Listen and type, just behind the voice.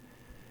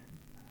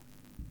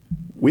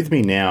With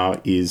me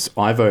now is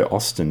Ivo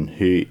Austin,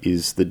 who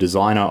is the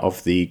designer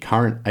of the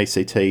current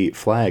ACT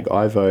flag.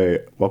 Ivo,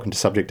 welcome to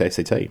Subject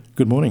ACT.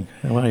 Good morning.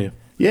 How are you?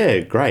 Yeah,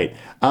 great.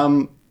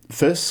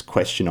 First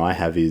question I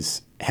have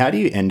is, how do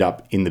you end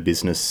up in the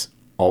business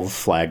of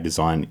flag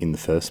design in the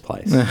first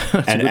place?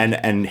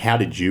 and how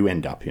did you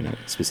end up in it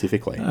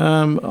specifically?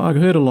 I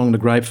heard along the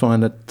grapevine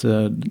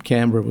that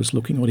Canberra was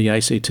looking, or the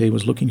ACT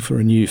was looking for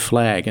a new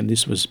flag, and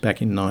this was back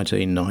in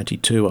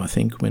 1992, I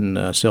think,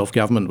 when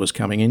self-government was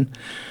coming in.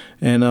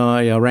 And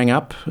I rang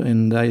up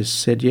and they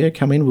said, yeah,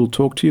 come in, we'll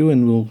talk to you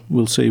and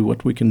we'll see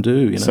what we can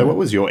do. So what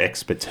was your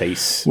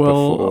expertise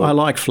Well, before? I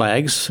like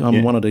flags.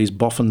 I'm one of these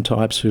boffin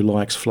types who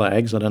likes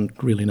flags. I don't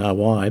really know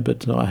why,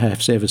 but I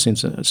have ever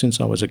since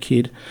I was a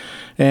kid.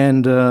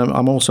 And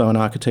I'm also an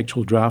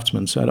architectural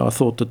draftsman, so I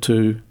thought the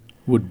two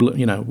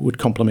would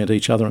complement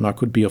each other, and I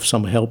could be of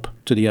some help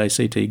to the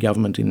ACT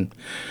government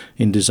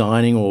in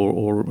designing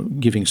or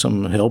giving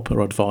some help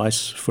or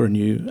advice for a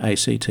new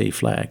ACT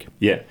flag.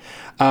 Yeah.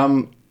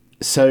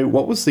 So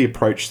what was the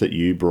approach that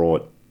you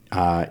brought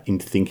in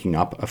thinking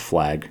up a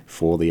flag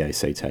for the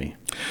ACT?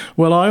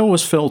 Well, I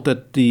always felt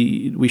that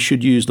we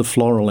should use the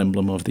floral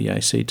emblem of the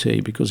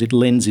ACT because it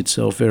lends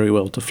itself very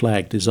well to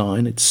flag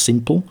design. It's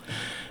simple.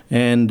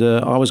 And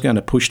I was going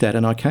to push that,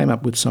 and I came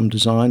up with some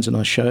designs and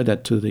I showed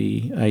that to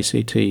the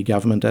ACT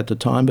government at the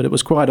time, but it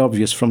was quite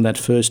obvious from that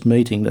first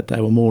meeting that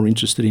they were more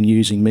interested in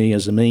using me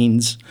as a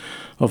means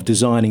of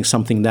designing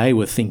something they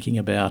were thinking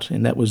about,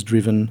 and that was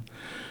driven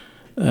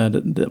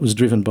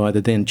by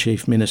the then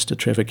Chief Minister,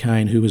 Trevor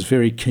Kane, who was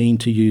very keen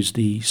to use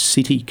the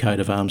city coat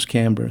of arms,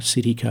 Canberra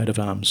city coat of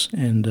arms.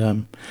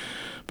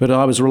 But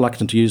I was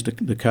reluctant to use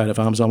the coat of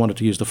arms. I wanted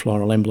to use the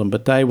floral emblem,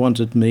 but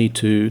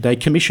they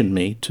commissioned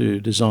me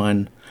to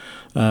design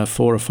 4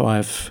 or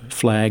 5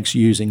 flags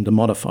using the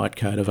modified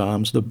coat of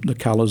arms, the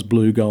colours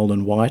blue, gold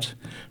and white,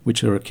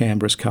 which are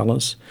Canberra's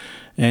colours,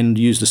 and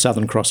use the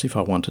Southern Cross if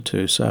I wanted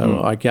to.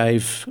 So I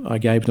gave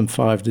them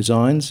 5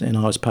 designs, and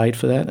I was paid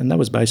for that, and that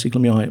was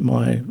basically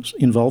my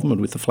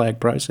involvement with the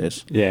flag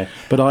process. Yeah.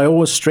 But I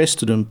always stressed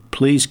to them,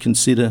 please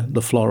consider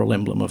the floral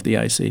emblem of the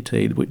ACT,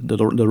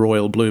 the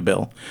royal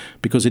bluebell,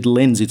 because it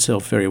lends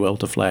itself very well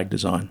to flag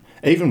design.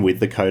 Even with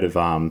the coat of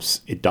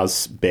arms, it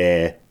does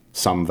bear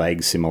some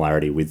vague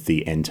similarity with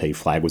the NT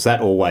flag. Was that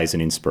always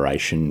an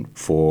inspiration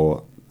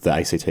for the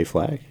ACT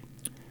flag?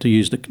 To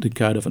use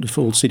the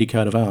full city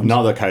coat of arms?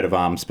 Not the coat of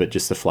arms, but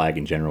just the flag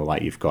in general.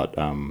 Like you've got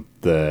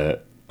the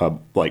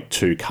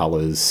 2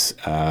 colours,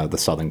 the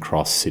Southern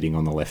Cross sitting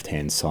on the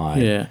left-hand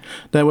side. Yeah,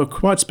 they were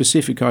quite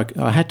specific.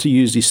 I had to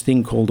use this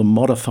thing called a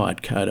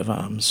modified coat of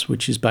arms,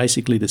 which is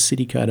basically the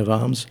city coat of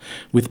arms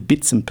with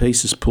bits and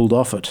pieces pulled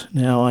off it.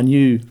 Now, I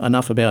knew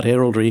enough about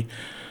heraldry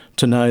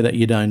to know that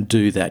you don't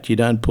do that. You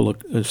don't pull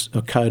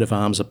a coat of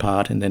arms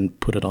apart and then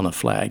put it on a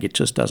flag. It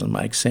just doesn't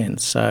make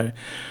sense. So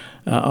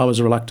I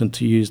was reluctant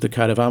to use the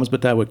coat of arms,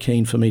 but they were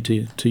keen for me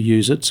to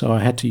use it, so I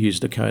had to use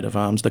the coat of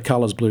arms, the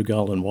colours blue,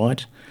 gold and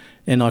white,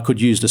 and I could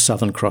use the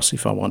Southern Cross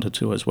if I wanted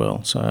to as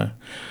well. So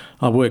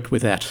I worked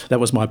with that. That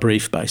was my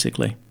brief,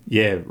 basically.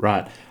 Yeah,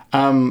 right.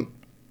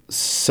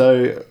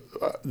 So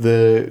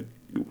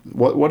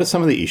what are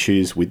some of the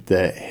issues with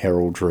the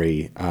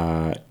heraldry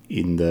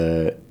in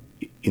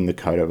the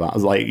coat of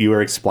arms? Like you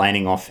were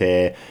explaining off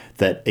air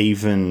that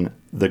even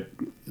the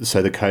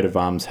coat of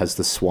arms has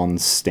the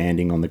swans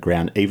standing on the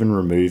ground. Even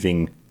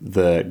removing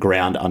the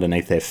ground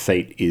underneath their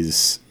feet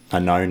is a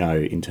no-no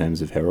in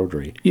terms of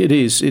heraldry. It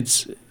is.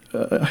 It's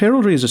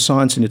heraldry is a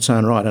science in its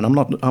own right, and I'm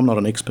not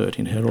an expert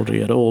in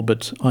heraldry at all.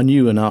 But I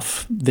knew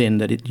enough then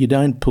that you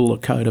don't pull a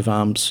coat of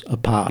arms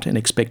apart and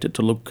expect it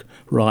to look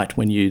right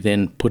when you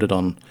then put it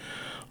on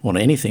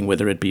anything,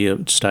 whether it be a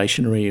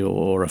stationery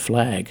or a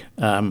flag.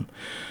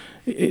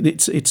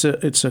 It's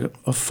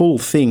a full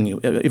thing.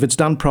 If it's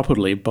done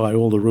properly by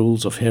all the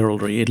rules of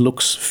heraldry, it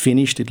looks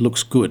finished, it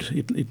looks good,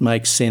 it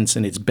makes sense,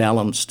 and it's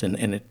balanced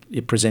and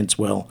it presents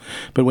well.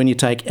 But when you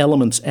take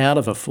elements out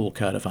of a full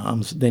coat of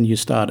arms, then you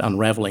start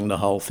unravelling the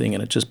whole thing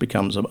and it just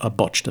becomes a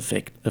botched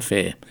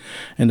affair.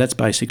 And that's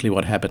basically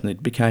what happened.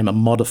 It became a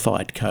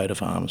modified coat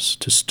of arms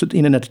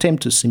in an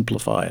attempt to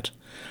simplify it,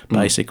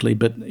 basically,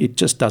 but it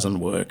just doesn't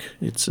work.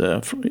 It's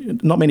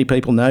not many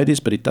people know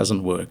this, but it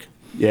doesn't work.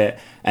 Yeah,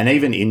 and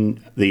even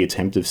in the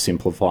attempt of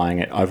simplifying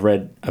it, I've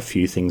read a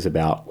few things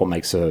about what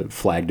makes a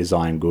flag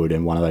design good,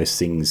 and one of those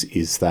things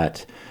is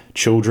that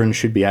children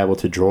should be able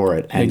to draw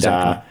it. And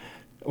exactly.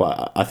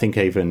 I think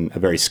even a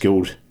very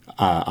skilled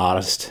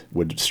artist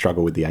would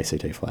struggle with the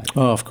ACT flag.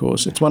 Oh, of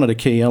course. It's one of the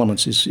key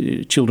elements is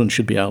children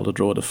should be able to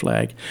draw the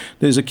flag.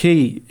 There's a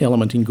key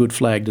element in good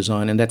flag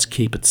design, and that's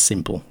keep it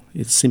simple.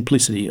 It's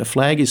simplicity. A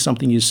flag is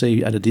something you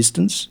see at a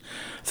distance,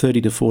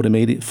 30 to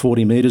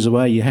 40 metres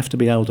away. You have to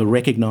be able to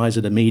recognise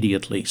it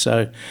immediately.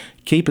 So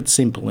keep it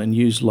simple and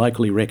use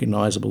locally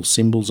recognisable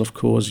symbols, of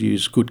course.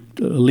 Use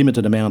a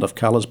limited amount of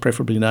colours,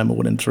 preferably no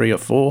more than 3 or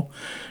 4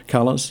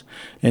 colours.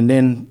 And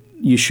then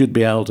you should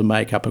be able to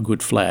make up a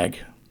good flag.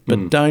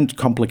 But don't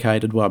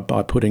complicate it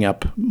by putting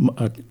up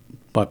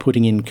by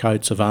putting in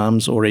coats of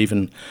arms or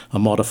even a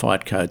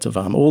modified coat of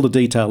arms. All the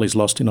detail is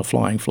lost in a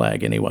flying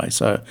flag anyway,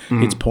 so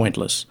it's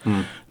pointless.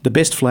 The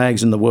best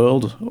flags in the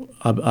world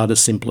are the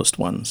simplest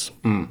ones.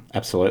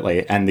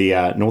 Absolutely. And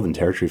the Northern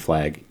Territory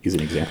flag is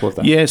an example of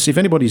that. Yes, if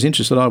anybody's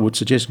interested, I would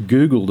suggest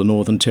Google the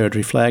Northern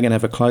Territory flag and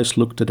have a close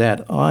look to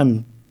that.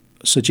 I'm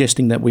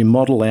suggesting that we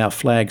model our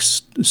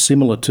flags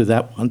similar to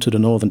that one, to the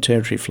Northern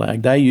Territory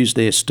flag. They use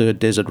their Sturt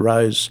Desert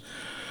Rose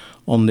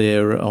on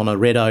a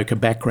red ochre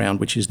background,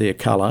 which is their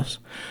colours.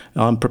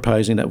 I'm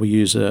proposing that we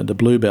use the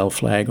Bluebell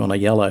flag on a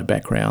yellow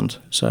background.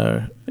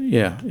 So,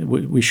 yeah,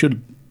 we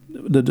should...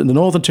 The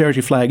Northern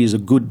Territory flag is a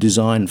good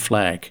design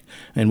flag,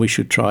 and we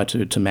should try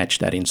to match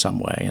that in some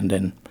way and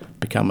then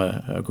become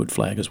a good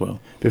flag as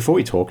well. Before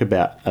we talk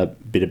about a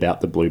bit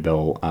about the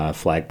Bluebell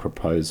flag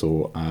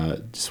proposal,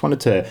 just wanted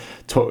to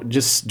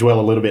dwell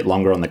a little bit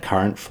longer on the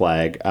current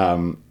flag.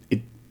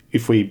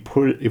 If we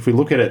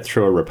look at it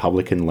through a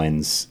Republican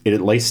lens, it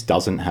at least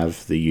doesn't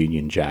have the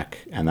Union Jack,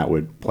 and that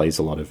would please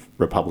a lot of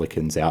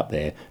Republicans out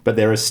there. But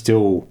there are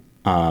still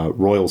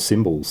royal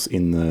symbols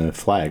in the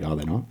flag, are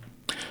there not?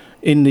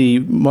 In the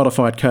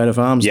modified coat of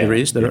arms, there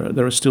is.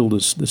 There are still the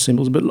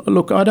symbols. But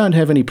look, I don't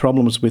have any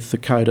problems with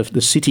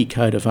the city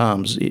coat of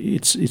arms.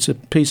 It's a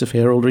piece of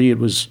heraldry. It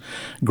was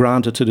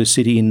granted to the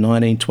city in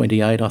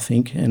 1928, I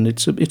think, and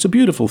it's a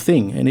beautiful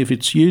thing. And if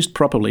it's used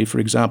properly, for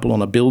example,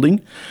 on a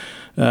building,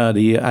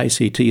 the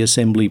ACT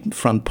Assembly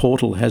front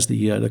portal has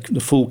the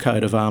full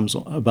coat of arms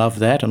above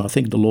that, and I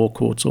think the law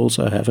courts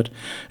also have it,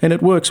 and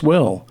it works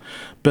well.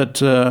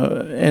 But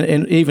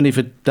and even if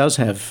it does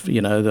have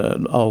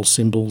the old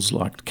symbols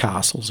like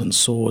castles and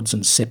swords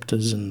and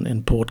sceptres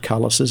and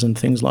portcullises and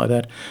things like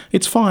that,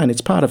 it's fine.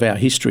 It's part of our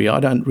history.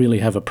 I don't really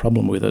have a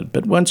problem with it.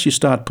 But once you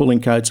start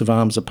pulling coats of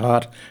arms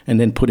apart and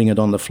then putting it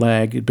on the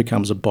flag, it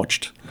becomes a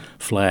botched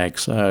flag.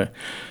 So.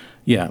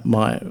 Yeah,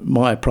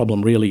 my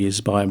problem really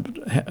is by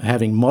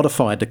having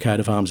modified the coat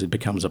of arms, it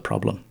becomes a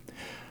problem.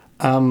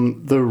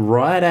 The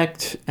Riot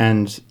Act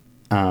and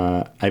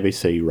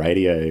ABC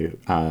Radio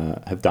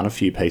have done a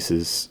few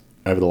pieces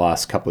over the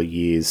last couple of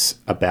years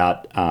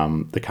about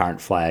the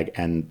current flag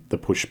and the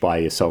push by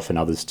yourself and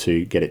others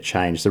to get it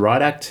changed. The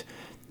Riot Act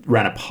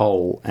ran a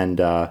poll, and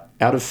out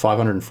of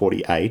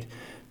 548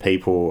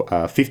 people,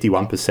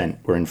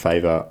 51% were in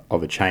favour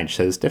of a change.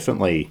 So there's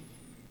definitely...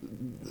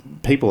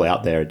 people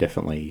out there are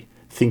definitely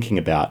thinking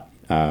about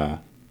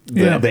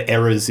the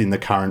errors in the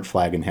current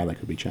flag and how they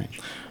could be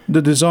changed.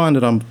 The design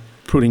that I'm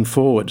putting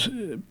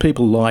forward,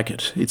 people like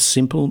it. It's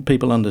simple,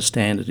 people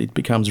understand it, it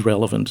becomes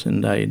relevant,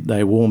 and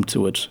they warm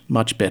to it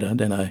much better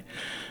than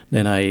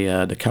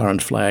the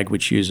current flag,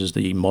 which uses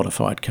the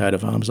modified coat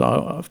of arms.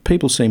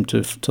 People seem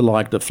to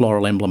like the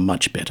floral emblem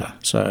much better.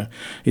 So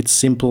it's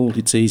simple,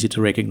 it's easy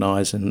to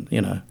recognise, and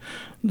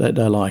they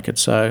like it.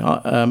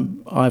 So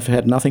I've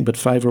had nothing but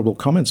favourable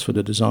comments for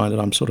the design that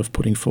I'm sort of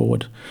putting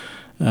forward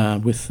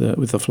with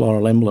the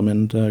floral emblem,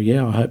 and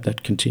I hope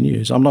that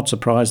continues. I'm not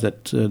surprised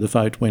that the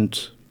vote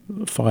went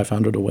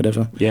 500 or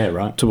whatever. Yeah,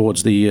 right.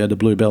 Towards the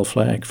Bluebell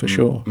flag for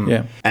sure.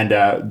 Yeah. And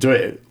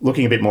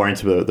looking a bit more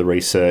into the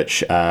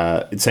research,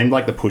 it seemed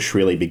like the push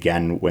really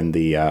began when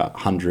the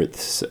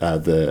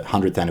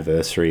 100th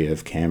anniversary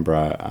of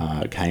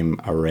Canberra came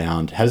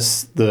around.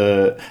 Has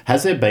there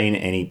been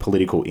any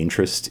political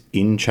interest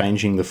in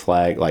changing the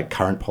flag, like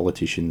current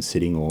politicians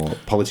sitting or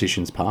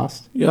politicians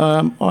past?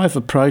 I've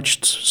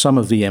approached some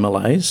of the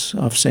MLAs.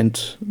 I've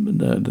sent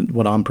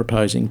what I'm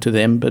proposing to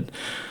them, but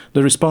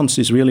the response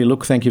is really,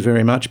 look, thank you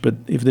very much, but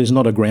if there's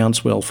not a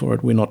groundswell for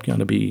it, we're not going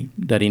to be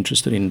that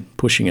interested in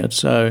pushing it.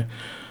 So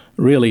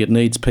really it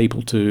needs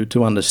people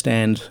to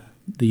understand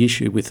the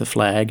issue with the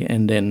flag,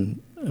 and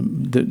then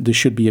there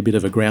should be a bit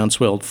of a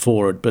groundswell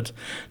for it. But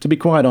to be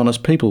quite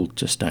honest, people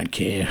just don't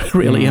care,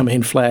 really. I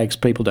mean, flags,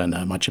 people don't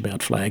know much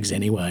about flags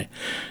anyway.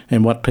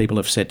 And what people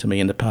have said to me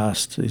in the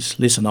past is,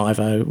 listen,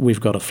 Ivo, we've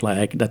got a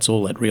flag. That's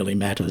all that really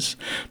matters.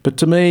 But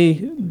to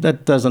me,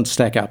 that doesn't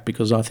stack up,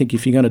 because I think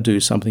if you're going to do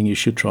something, you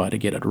should try to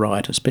get it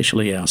right,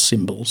 especially our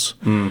symbols.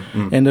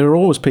 And there are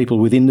always people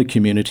within the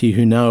community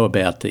who know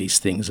about these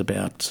things,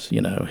 about,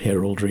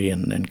 heraldry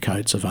and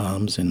coats of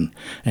arms and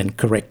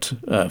correct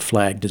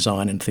flag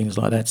design and things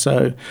like that.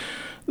 So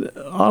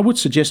I would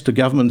suggest the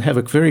government have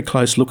a very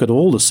close look at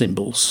all the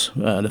symbols,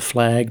 the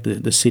flag,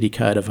 the city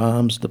coat of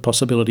arms, the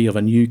possibility of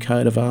a new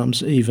coat of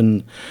arms,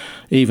 even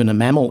a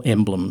mammal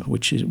emblem,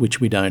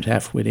 which we don't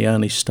have. We're the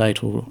only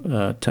state or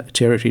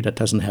territory that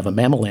doesn't have a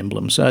mammal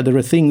emblem. So there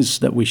are things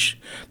that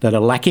that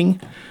are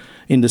lacking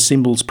in the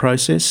symbols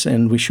process,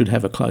 and we should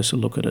have a closer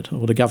look at it,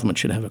 or the government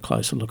should have a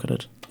closer look at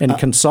it, and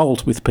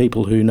consult with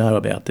people who know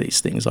about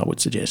these things, I would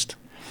suggest.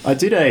 I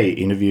did an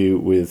interview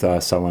with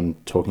someone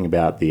talking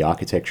about the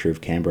architecture of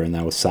Canberra, and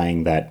they were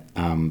saying that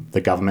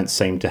the government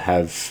seemed to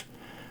have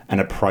an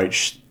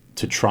approach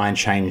to try and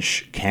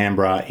change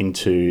Canberra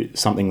into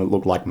something that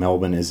looked like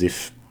Melbourne, as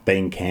if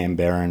being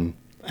Canberran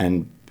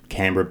and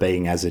Canberra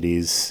being as it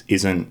is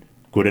isn't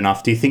good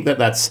enough. Do you think that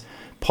that's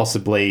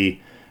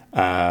possibly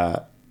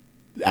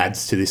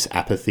adds to this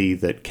apathy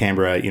that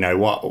Canberra,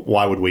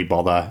 why would we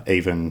bother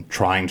even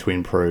trying to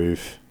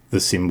improve the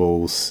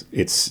symbols.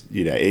 It's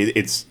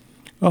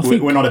I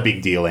think we're not a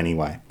big deal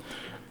anyway.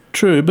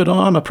 true, but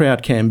I'm a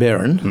proud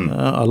Canberran.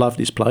 I love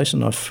this place,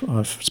 and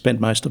I've spent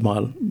most of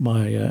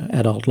my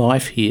adult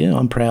life here.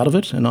 I'm proud of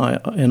it, and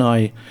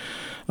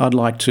I'd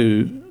like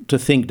to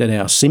think that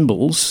our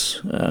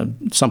symbols,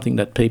 something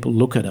that people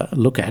look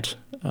at,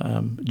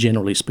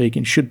 generally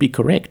speaking, should be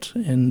correct,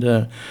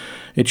 and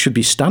it should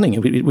be stunning.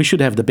 We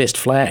should have the best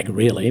flag,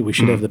 really. We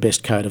should have the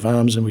best coat of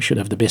arms, and we should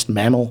have the best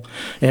mammal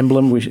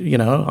emblem.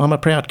 I'm a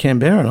proud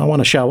Canberran. I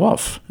want to show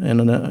off,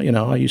 and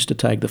I used to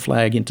take the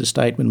flag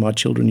interstate when my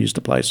children used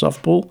to play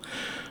softball,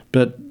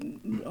 but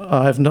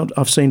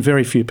I've seen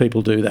very few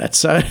people do that.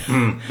 So,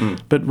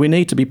 but we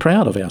need to be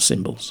proud of our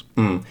symbols.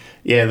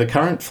 Yeah, the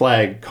current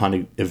flag kind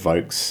of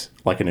evokes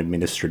like an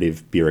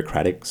administrative,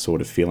 bureaucratic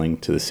sort of feeling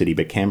to the city,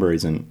 but Canberra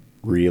isn't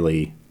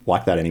really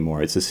like that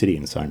anymore. It's a city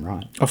in its own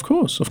right. Of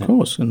course,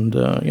 and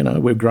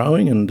we're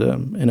growing,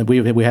 and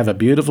we have a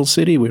beautiful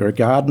city. We're a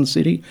garden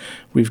city.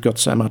 We've got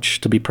so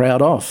much to be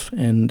proud of,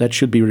 and that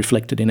should be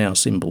reflected in our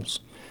symbols.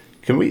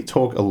 Can we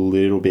talk a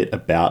little bit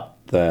about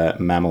the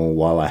mammal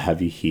while I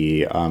have you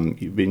here?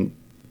 You've been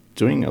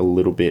doing a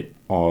little bit,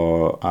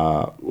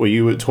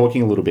 you were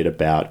talking a little bit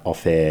about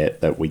off air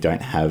that we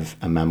don't have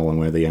a mammal and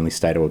we're the only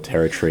state or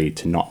territory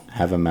to not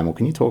have a mammal.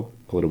 Can you talk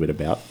a little bit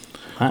about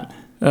that?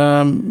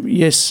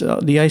 Yes,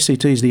 the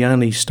ACT is the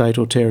only state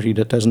or territory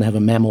that doesn't have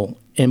a mammal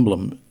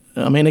emblem.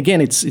 I mean,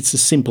 again, it's a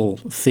simple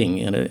thing,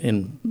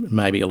 and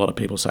maybe a lot of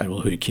people say, well,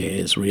 who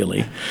cares,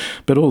 really?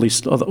 But all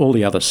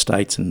the other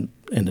states and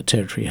the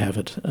territory have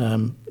it.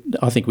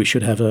 I think we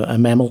should have a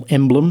mammal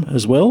emblem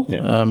as well.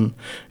 Yeah.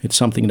 It's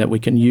something that we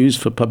can use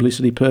for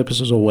publicity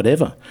purposes or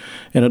whatever.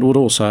 And it would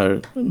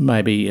also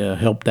maybe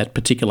help that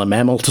particular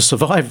mammal to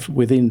survive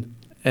within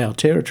our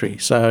territory.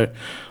 So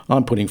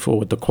I'm putting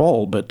forward the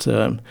quoll, but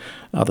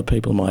other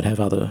people might have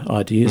other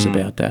ideas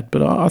about that.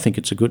 But I think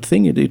it's a good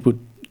thing. It would,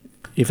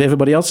 if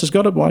everybody else has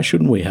got it, why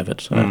shouldn't we have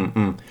it?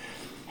 So.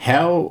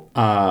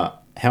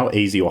 How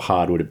easy or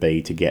hard would it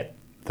be to get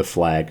the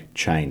flag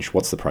changed?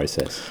 What's the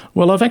process?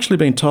 Well, I've actually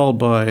been told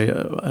by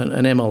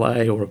an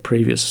MLA or a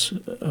previous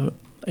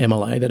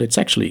MLA that it's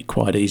actually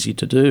quite easy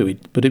to do,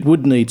 but it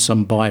would need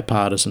some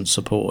bipartisan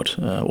support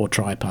or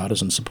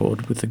tripartisan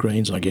support with the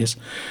Greens, I guess.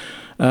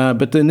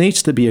 But there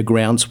needs to be a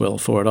groundswell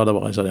for it.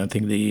 Otherwise, I don't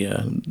think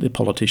the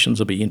politicians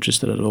will be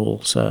interested at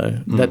all. So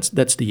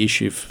that's the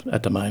issue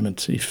at the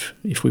moment.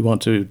 If we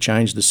want to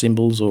change the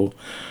symbols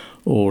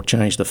or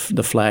change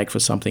the flag for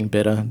something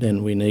better,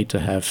 then we need to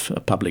have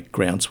a public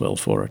groundswell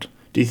for it.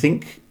 Do you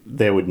think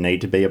there would need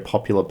to be a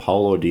popular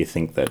poll, or do you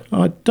think that...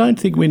 I don't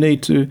think we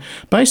need to.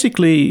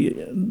 Basically,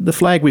 the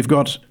flag we've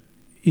got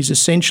is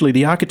essentially,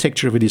 the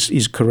architecture of it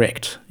is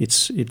correct.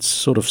 It's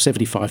sort of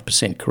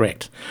 75%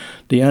 correct.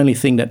 The only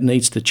thing that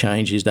needs to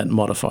change is that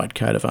modified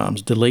coat of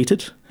arms. Delete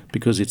it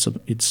because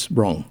it's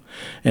wrong,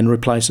 and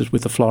replace it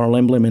with a floral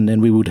emblem, and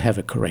then we would have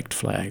a correct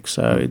flag.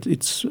 So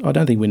it's I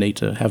don't think we need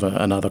to have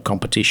another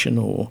competition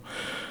or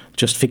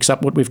just fix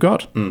up what we've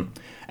got.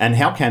 And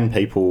how can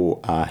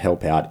people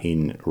help out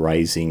in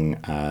raising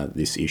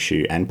this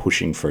issue and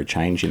pushing for a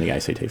change in the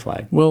ACT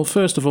flag? Well,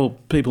 first of all,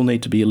 people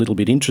need to be a little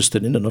bit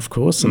interested in it, of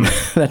course. And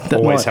that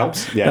always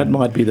helps. Yeah. That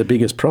might be the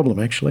biggest problem,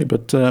 actually.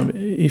 But I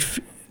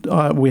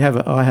have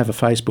a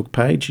Facebook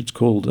page. It's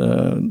called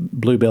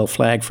Bluebell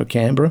Flag for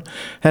Canberra.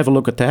 Have a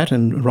look at that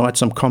and write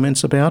some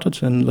comments about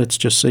it, and let's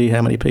just see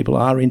how many people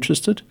are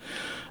interested.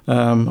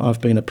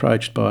 I've been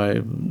approached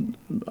by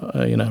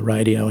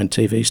radio and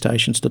TV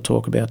stations to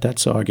talk about that,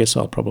 so I guess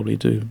I'll probably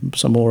do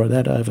some more of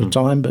that over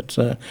time. But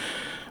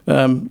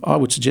I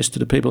would suggest to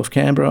the people of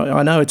Canberra,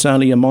 I know it's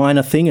only a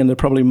minor thing, and there are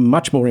probably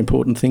much more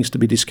important things to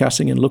be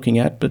discussing and looking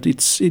at, but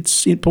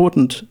it's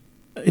important.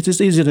 It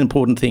is an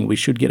important thing. We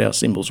should get our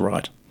symbols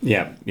right.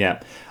 Yeah.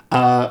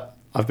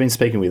 I've been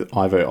speaking with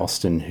Ivo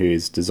Austin, who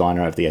is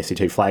designer of the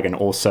ACT flag and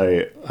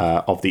also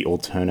of the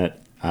alternate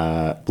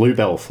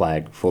Bluebell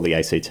flag for the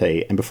ACT.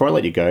 And before I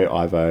let you go,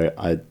 Ivo,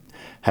 I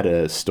had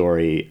a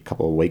story a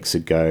couple of weeks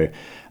ago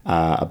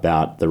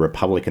about the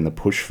Republic and the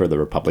push for the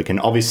Republic. And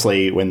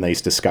obviously, when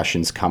these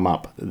discussions come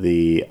up,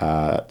 the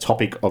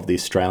topic of the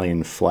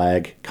Australian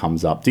flag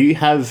comes up. Do you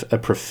have a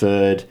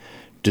preferred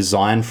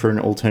design for an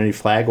alternative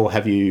flag, or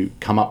have you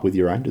come up with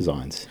your own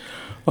designs?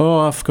 Oh,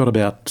 I've got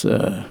about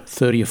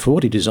 30 or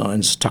 40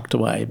 designs tucked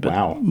away. But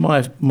wow.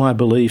 My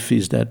belief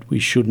is that we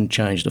shouldn't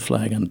change the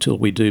flag until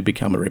we do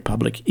become a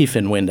republic, if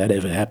and when that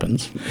ever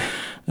happens.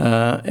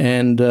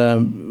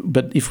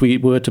 But if we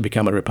were to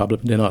become a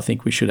republic, then I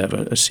think we should have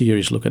a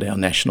serious look at our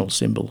national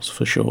symbols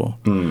for sure.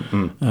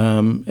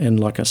 And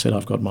like I said,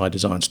 I've got my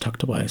designs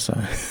tucked away.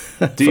 So,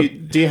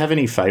 do you have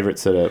any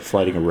favourites that are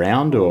floating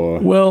around, or?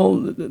 Well,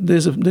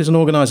 there's an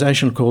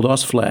organisation called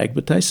Ausflag,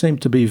 but they seem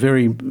to be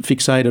very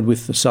fixated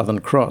with the Southern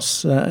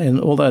Cross. And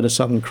although the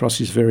Southern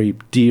Cross is very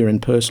dear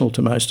and personal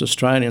to most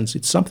Australians,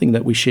 it's something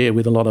that we share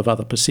with a lot of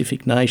other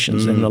Pacific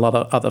nations, and a lot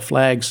of other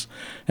flags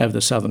have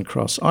the Southern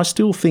Cross. I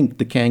still think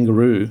the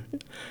kangaroo,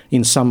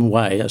 in some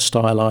way, a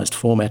stylised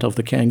format of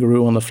the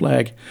kangaroo on the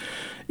flag,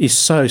 is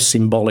so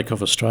symbolic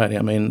of Australia.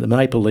 I mean, the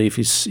maple leaf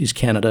is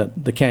Canada,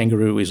 the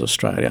kangaroo is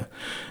Australia.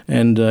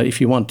 And if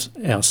you want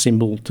our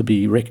symbol to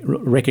be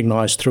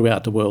recognised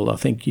throughout the world, I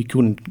think you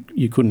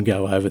couldn't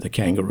go over the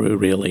kangaroo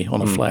really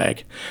on a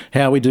flag.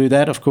 How we do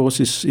that, of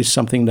course, is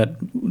something that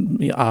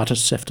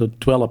artists have to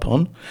dwell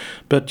upon.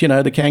 But, you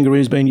know, the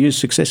kangaroo's been used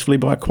successfully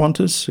by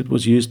Qantas. It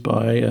was used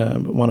by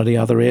one of the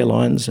other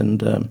airlines,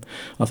 and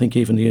I think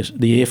even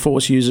the Air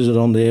Force uses it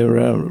on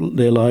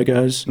their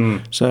logos.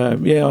 So,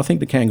 yeah, I think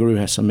the kangaroo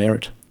has some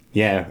merit.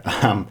 Yeah,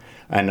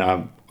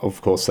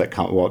 of course,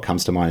 what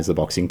comes to mind is the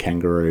boxing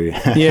kangaroo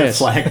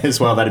flag as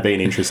well. That'd be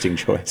an interesting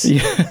choice.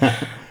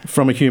 Yeah.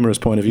 From a humorous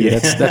point of view,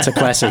 that's a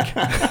classic.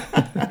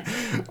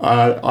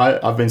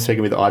 I've been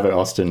speaking with Ivo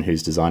Austin,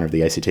 who's designer of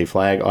the ACT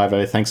flag.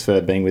 Ivo, thanks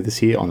for being with us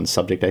here on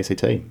Subject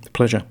ACT.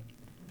 Pleasure.